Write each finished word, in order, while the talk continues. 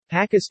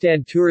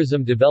Pakistan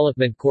Tourism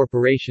Development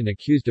Corporation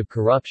accused of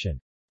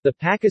corruption. The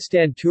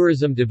Pakistan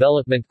Tourism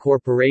Development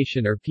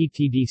Corporation or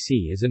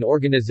PTDC is an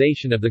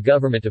organization of the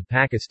Government of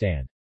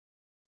Pakistan.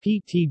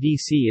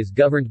 PTDC is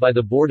governed by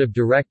the Board of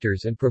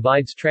Directors and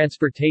provides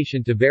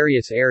transportation to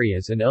various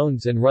areas and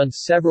owns and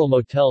runs several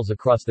motels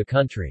across the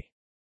country.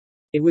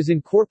 It was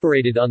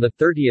incorporated on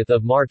 30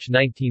 March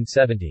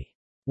 1970.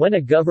 When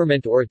a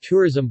government or a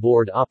tourism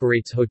board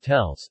operates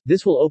hotels,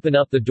 this will open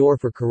up the door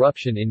for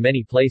corruption in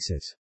many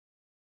places.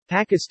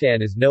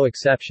 Pakistan is no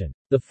exception.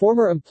 The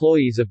former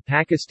employees of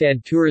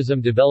Pakistan Tourism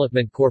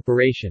Development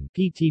Corporation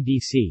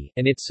 (PTDC)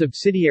 and its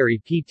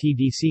subsidiary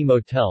PTDC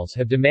Motels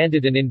have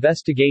demanded an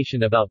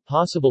investigation about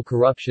possible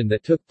corruption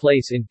that took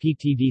place in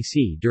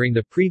PTDC during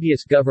the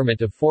previous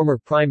government of former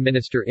Prime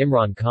Minister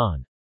Imran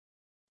Khan.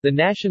 The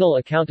National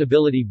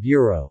Accountability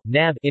Bureau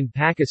 (NAB) in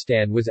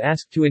Pakistan was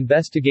asked to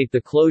investigate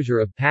the closure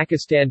of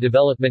Pakistan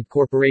Development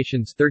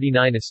Corporation's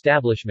 39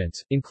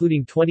 establishments,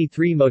 including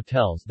 23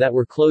 motels that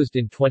were closed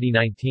in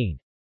 2019.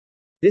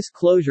 This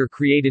closure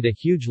created a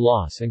huge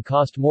loss and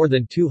cost more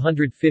than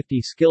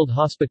 250 skilled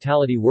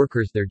hospitality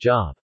workers their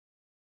job.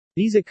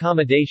 These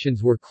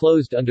accommodations were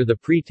closed under the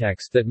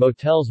pretext that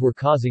motels were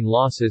causing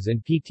losses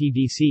and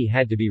PTDC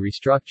had to be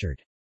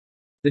restructured.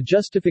 The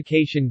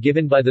justification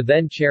given by the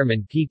then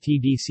chairman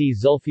PTDC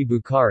Zulfi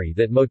Bukhari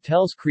that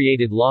motels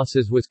created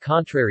losses was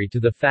contrary to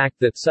the fact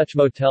that such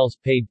motels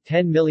paid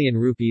 10 million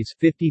rupees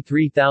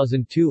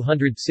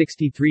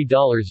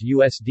 $53,263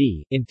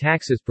 USD in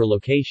taxes per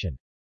location.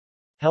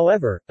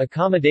 However,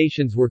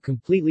 accommodations were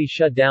completely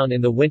shut down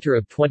in the winter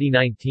of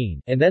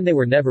 2019, and then they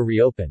were never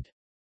reopened.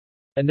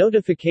 A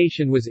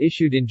notification was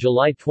issued in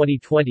July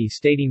 2020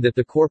 stating that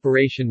the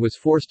corporation was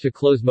forced to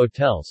close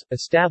motels,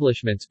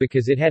 establishments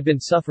because it had been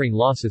suffering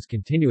losses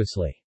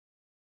continuously.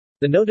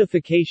 The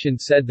notification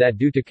said that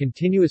due to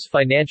continuous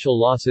financial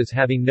losses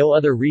having no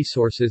other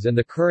resources and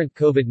the current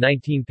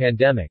COVID-19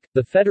 pandemic,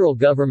 the federal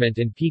government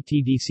and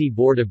PTDC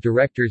Board of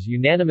Directors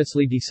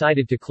unanimously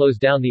decided to close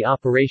down the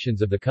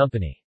operations of the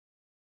company.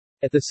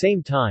 At the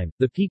same time,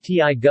 the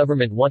PTI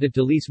government wanted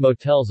to lease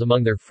motels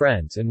among their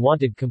friends and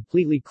wanted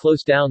completely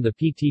close down the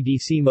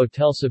PTDC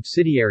motel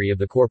subsidiary of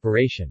the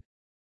corporation.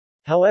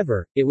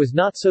 However, it was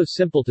not so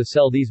simple to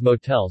sell these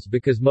motels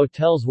because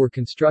motels were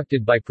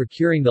constructed by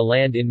procuring the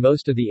land in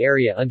most of the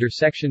area under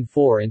Section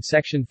 4 and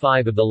Section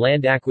 5 of the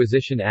Land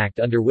Acquisition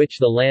Act, under which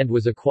the land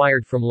was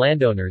acquired from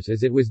landowners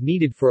as it was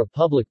needed for a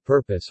public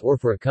purpose or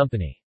for a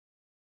company.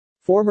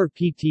 Former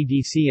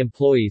PTDC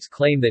employees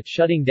claim that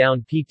shutting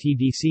down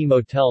PTDC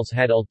motels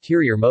had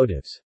ulterior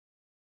motives.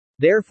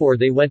 Therefore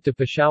they went to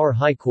Peshawar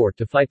High Court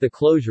to fight the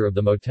closure of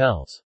the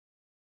motels.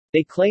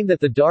 They claim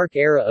that the dark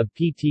era of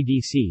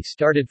PTDC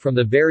started from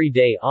the very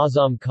day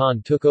Azam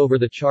Khan took over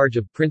the charge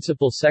of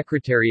Principal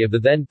Secretary of the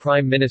then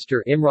Prime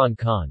Minister Imran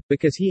Khan,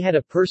 because he had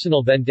a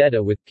personal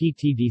vendetta with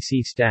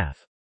PTDC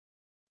staff.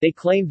 They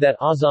claimed that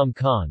Azam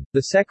Khan,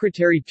 the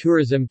Secretary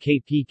Tourism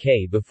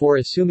KPK before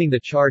assuming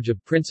the charge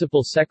of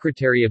Principal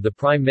Secretary of the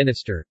Prime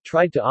Minister,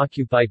 tried to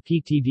occupy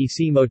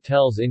PTDC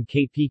motels in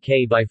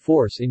KPK by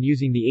force in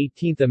using the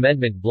 18th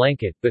Amendment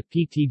blanket, but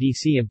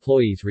PTDC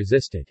employees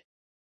resisted.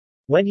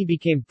 When he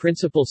became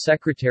Principal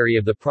Secretary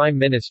of the Prime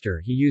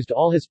Minister, he used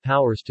all his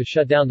powers to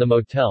shut down the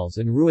motels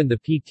and ruin the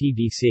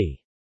PTDC.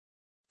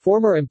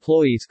 Former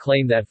employees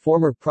claim that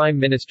former Prime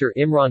Minister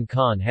Imran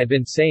Khan had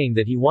been saying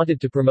that he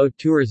wanted to promote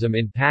tourism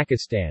in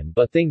Pakistan,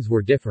 but things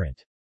were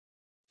different.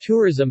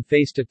 Tourism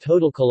faced a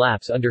total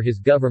collapse under his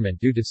government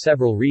due to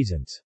several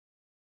reasons.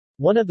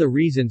 One of the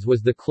reasons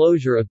was the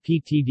closure of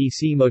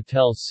PTDC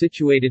motels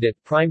situated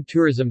at prime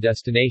tourism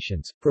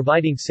destinations,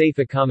 providing safe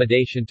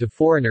accommodation to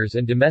foreigners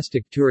and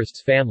domestic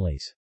tourists'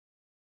 families.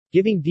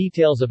 Giving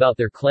details about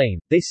their claim,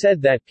 they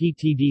said that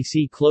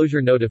PTDC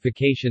closure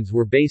notifications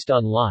were based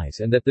on lies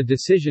and that the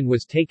decision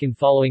was taken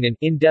following an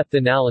in-depth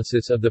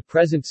analysis of the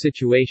present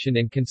situation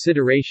and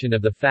consideration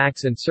of the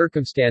facts and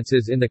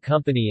circumstances in the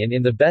company and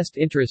in the best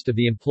interest of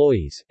the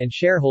employees and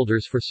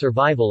shareholders for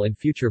survival and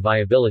future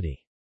viability.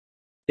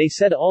 They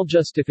said all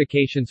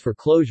justifications for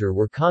closure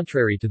were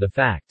contrary to the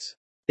facts.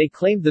 They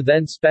claimed the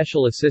then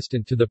Special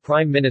Assistant to the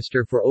Prime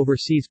Minister for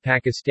Overseas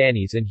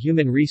Pakistanis and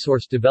Human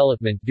Resource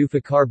Development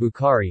Zulfikar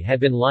Bukhari had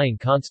been lying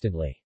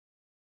constantly.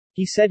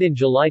 He said in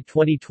July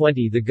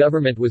 2020 the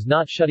government was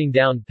not shutting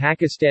down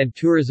Pakistan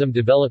Tourism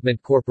Development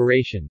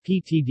Corporation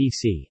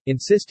 (PTDC),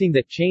 insisting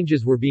that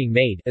changes were being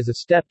made as a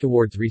step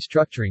towards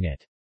restructuring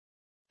it.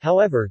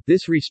 However,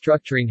 this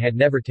restructuring had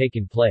never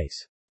taken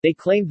place. They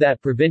claimed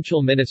that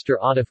Provincial Minister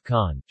Atif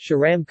Khan,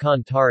 Shahram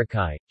Khan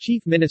Tariqai,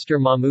 Chief Minister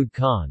Mahmood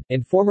Khan,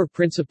 and former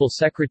Principal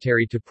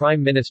Secretary to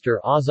Prime Minister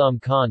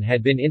Azam Khan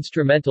had been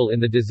instrumental in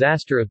the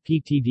disaster of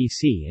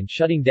PTDC and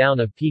shutting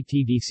down of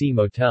PTDC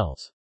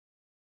motels.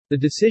 The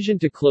decision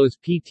to close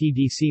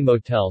PTDC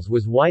motels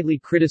was widely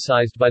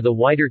criticized by the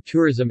wider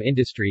tourism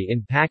industry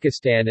in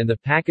Pakistan, and the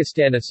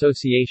Pakistan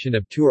Association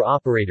of Tour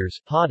Operators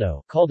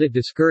 (PATO) called it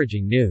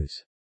discouraging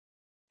news.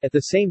 At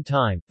the same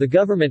time, the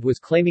government was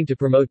claiming to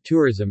promote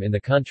tourism in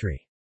the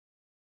country.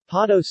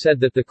 Pato said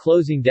that the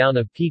closing down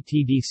of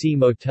PTDC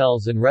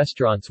motels and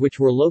restaurants which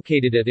were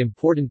located at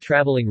important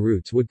traveling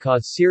routes would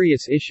cause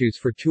serious issues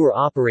for tour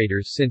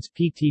operators since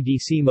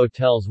PTDC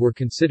motels were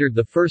considered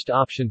the first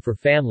option for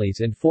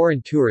families and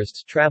foreign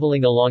tourists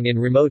traveling along in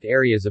remote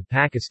areas of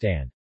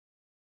Pakistan.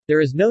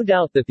 There is no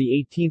doubt that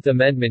the 18th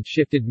Amendment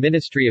shifted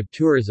Ministry of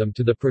Tourism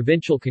to the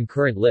provincial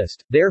concurrent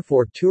list,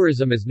 therefore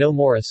tourism is no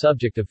more a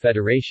subject of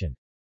federation.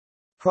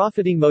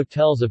 Profiting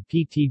motels of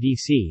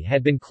PTDC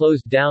had been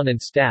closed down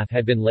and staff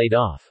had been laid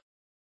off.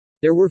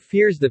 There were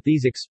fears that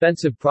these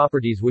expensive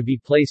properties would be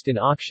placed in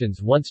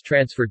auctions once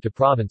transferred to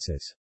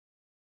provinces.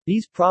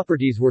 These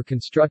properties were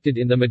constructed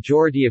in the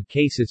majority of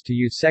cases to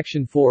use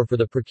Section 4 for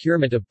the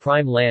procurement of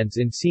prime lands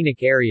in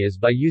scenic areas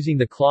by using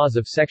the clause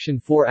of Section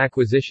 4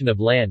 acquisition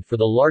of land for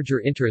the larger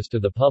interest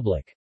of the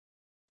public.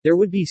 There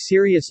would be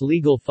serious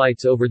legal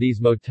fights over these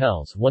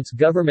motels once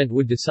government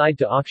would decide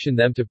to auction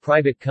them to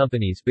private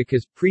companies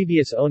because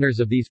previous owners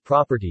of these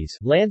properties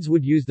lands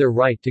would use their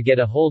right to get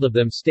a hold of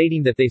them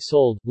stating that they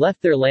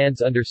left their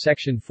lands under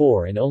Section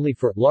 4 and only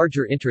for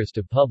larger interest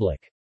of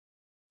public.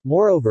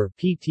 Moreover,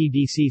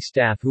 PTDC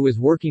staff who was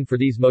working for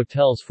these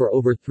motels for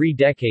over 3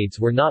 decades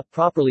were not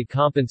properly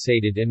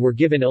compensated and were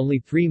given only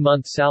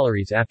 3-month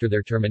salaries after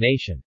their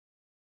termination.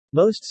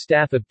 Most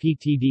staff of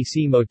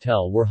PTDC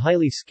motel were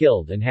highly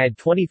skilled and had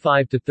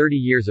 25 to 30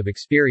 years of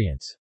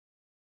experience.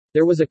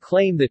 There was a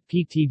claim that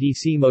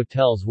PTDC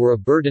motels were a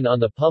burden on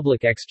the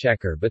public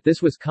exchequer, but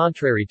this was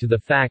contrary to the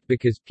fact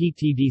because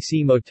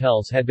PTDC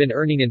motels had been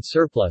earning in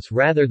surplus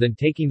rather than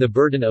taking the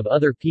burden of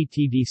other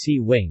PTDC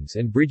wings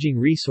and bridging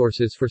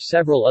resources for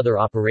several other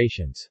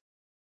operations.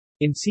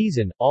 In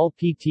season, all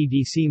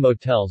PTDC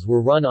motels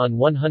were run on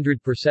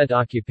 100%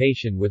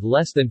 occupation with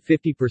less than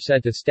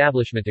 50%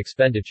 establishment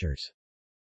expenditures.